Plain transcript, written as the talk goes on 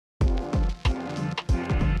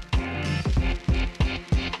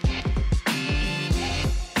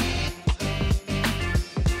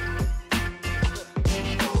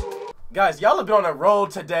Guys, y'all have been on a roll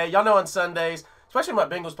today. Y'all know on Sundays, especially when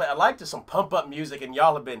my Bengals play, I like to some pump-up music, and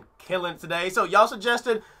y'all have been killing today. So y'all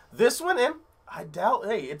suggested this one, and I doubt,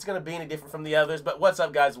 hey, it's going to be any different from the others. But what's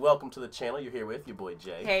up, guys? Welcome to the channel. You're here with your boy,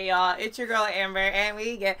 Jay. Hey, y'all. It's your girl, Amber, and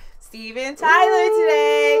we get Steven Tyler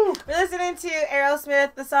today. We're listening to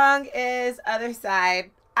Aerosmith. The song is Other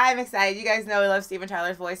Side. I'm excited. You guys know I love Steven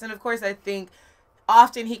Tyler's voice. And, of course, I think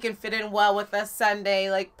often he can fit in well with the Sunday,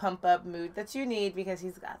 like, pump-up mood that you need because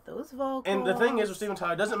he's got those vocals. And the thing is with Steven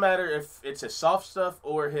Tyler, it doesn't matter if it's his soft stuff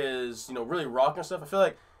or his, really rocking stuff. I feel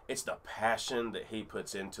like it's the passion that he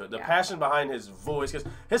puts into it. The passion behind his voice, because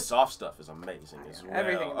his soft stuff is amazing as well.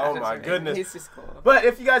 Everything. Oh, my goodness. He's just cool. But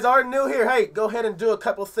if you guys are new here, hey, go ahead and do a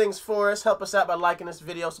couple things for us. Help us out by liking this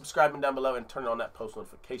video, subscribing down below, and turning on that post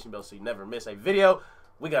notification bell so you never miss a video.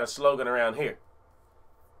 We got a slogan around here.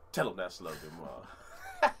 Tell them that slogan, Mom.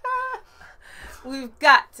 We've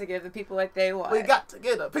got to give the people what they want. We got to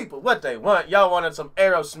give the people what they want. Y'all wanted some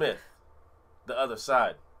Aerosmith. The Other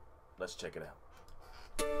Side. Let's check it out.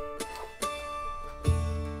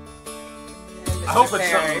 I hope it's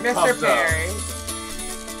something Mr. Perry.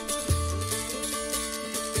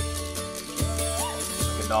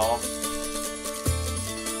 Like a doll.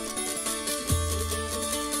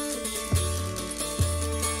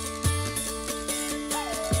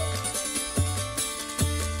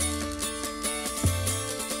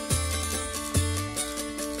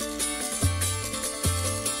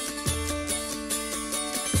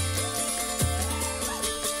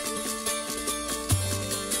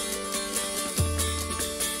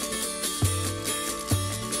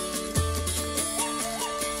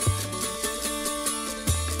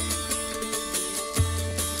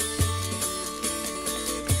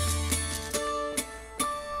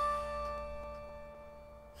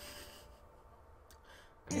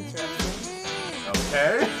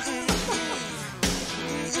 Okay.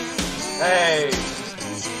 Hey.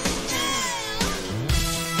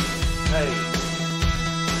 Hey.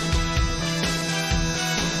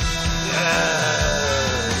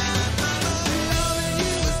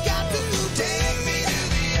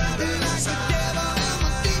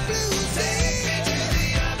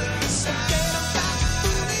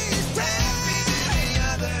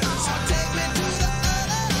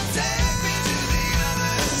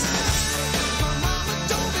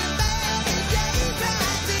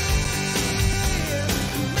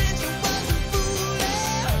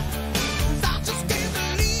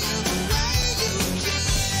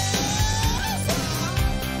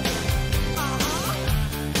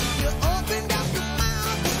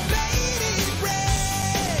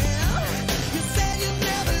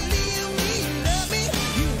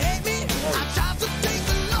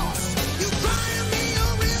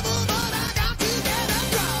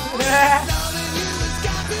 Yeah.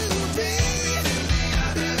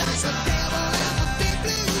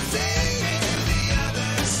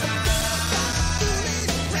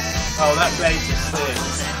 Oh, that bass is sick.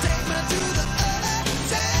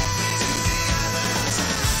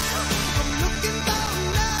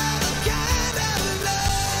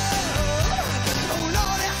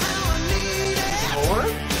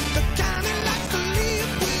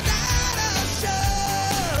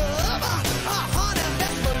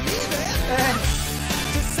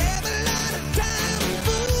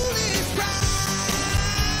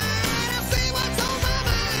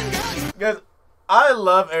 Guys, I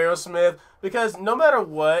love Aerosmith because no matter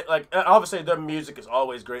what, like, obviously their music is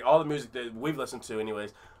always great. All the music that we've listened to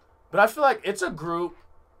anyways. But I feel like it's a group,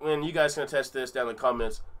 and you guys can attest this down in the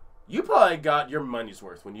comments, you probably got your money's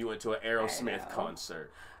worth when you went to an Aerosmith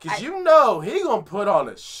concert. Because he gonna put on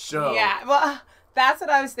a show. Yeah, well, that's what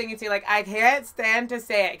I was thinking too. Like, I can't stand to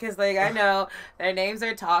say it because, like, I know their names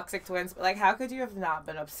are Toxic Twins, but, like, how could you have not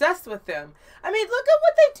been obsessed with them? I mean, look at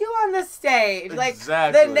what they do on the stage. Like,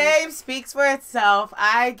 exactly. The name speaks for itself.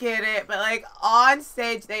 I get it, but, like, on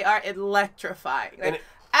stage they are electrifying. Like,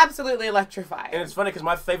 absolutely electrifying. And it's funny because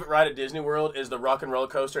my favorite ride at Disney World is the Rock and Roller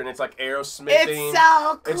Coaster, and it's like Aerosmith It's themed.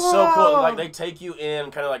 so cool. It's so cool. Like, they take you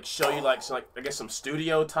in, kind of like show you like I guess some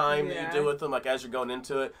studio time that you do with them, like as you're going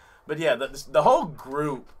into it. But yeah, the whole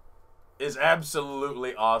group is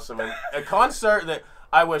absolutely awesome, and a concert that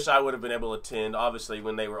I wish I would have been able to attend, obviously,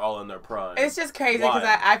 when they were all in their prime. It's just crazy because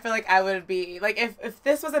I feel like I would be, like, if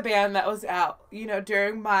this was a band that was out,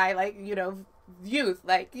 during my, like, youth,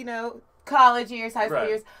 like, college years, high school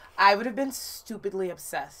years, I would have been stupidly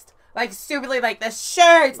obsessed. Like, stupidly, like, the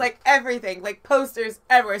shirts, like, everything, like, posters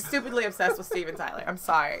everywhere. Stupidly obsessed with Steven Tyler. I'm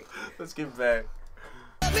sorry. Let's get back.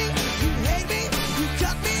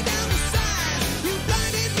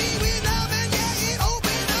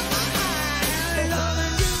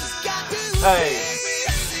 Hey.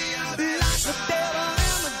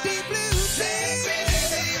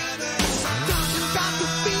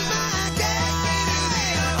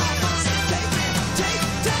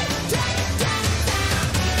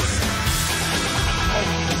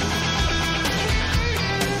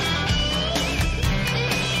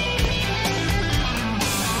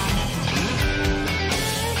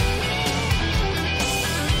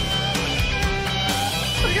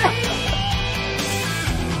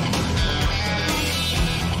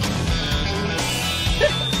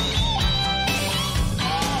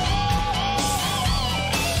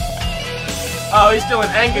 Oh, he's doing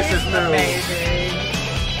Angus's move. Amazing.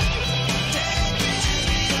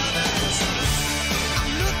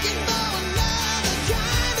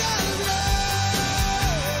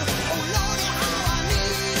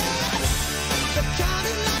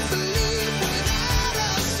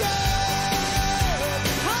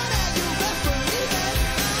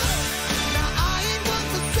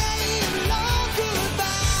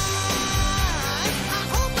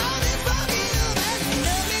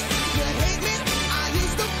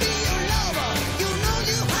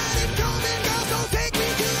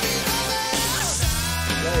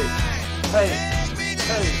 Hey,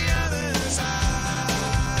 hey.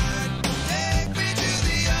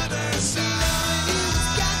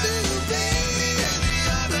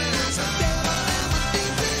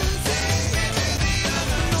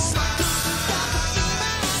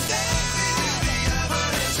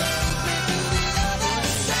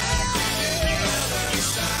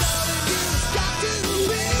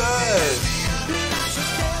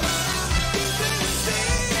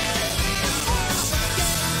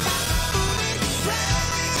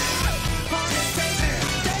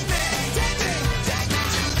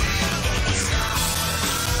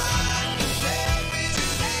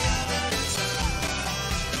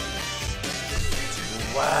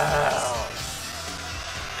 Wow.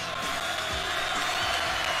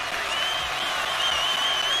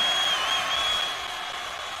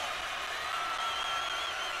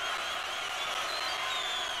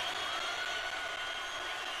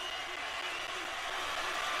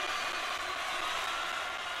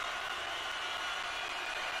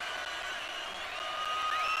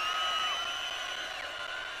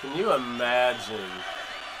 Can you imagine?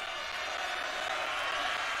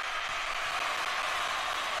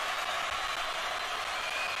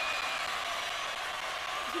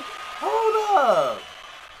 Hold up!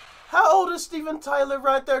 How old is Steven Tyler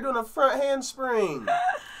right there doing a front handspring?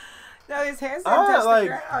 No, his hands didn't touch the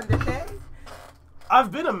ground, did they?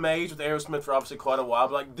 I've been amazed with Aerosmith for obviously quite a while,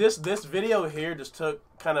 but like this video here just took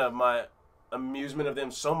kind of my amusement of them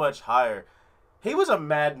so much higher. He was a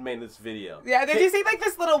madman in this video. Yeah, did you see like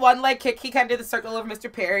this little one leg kick? He kind of did the circle of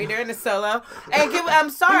Mr. Perry during the solo. And I'm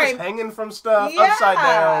sorry. He was hanging from stuff, upside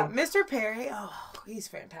down. Mr. Perry, he's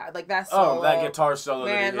fantastic. Like that solo. Oh, that guitar solo.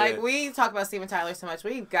 Man, that he did. like we talk about Steven Tyler so much,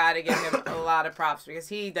 we've got to give him a lot of props because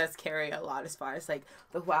he does carry a lot as far as like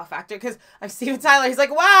the wow factor. Because like Steven Tyler, he's like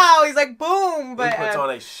wow, he's like boom, but he puts on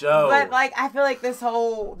a show. But like I feel like this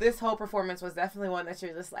whole performance was definitely one that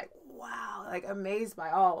you're just like wow, like amazed by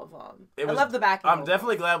all of them. I love the backing. I'm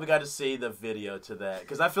definitely glad we got to see the video to that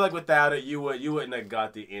because I feel like without it, you wouldn't have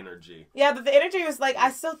got the energy. Yeah, but the energy was like I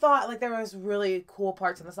still thought like there was really cool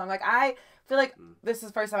parts in the song. Like I feel like this is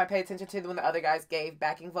the first time I paid attention to when the other guys gave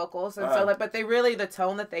backing vocals, and so like, but they really the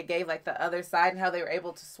tone that they gave like the other side and how they were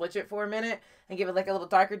able to switch it for a minute and give it like a little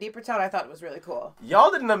darker, deeper tone. I thought it was really cool. Y'all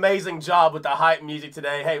did an amazing job with the hype music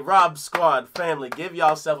today. Hey, Rob Squad family, give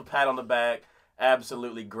y'all self a pat on the back.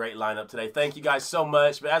 Absolutely great lineup today. Thank you guys so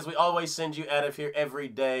much. But as we always send you out of here every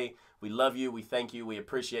day, we love you, we thank you, we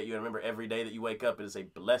appreciate you. And remember, every day that you wake up, it is a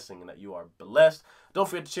blessing and that you are blessed. Don't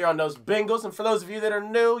forget to cheer on those Bengals. And for those of you that are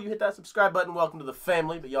new, you hit that subscribe button. Welcome to the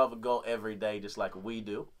family. But y'all have a goal every day just like we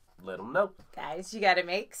do. Let them know. Guys, you got to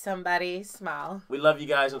make somebody smile. We love you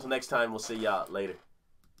guys. Until next time, we'll see y'all later.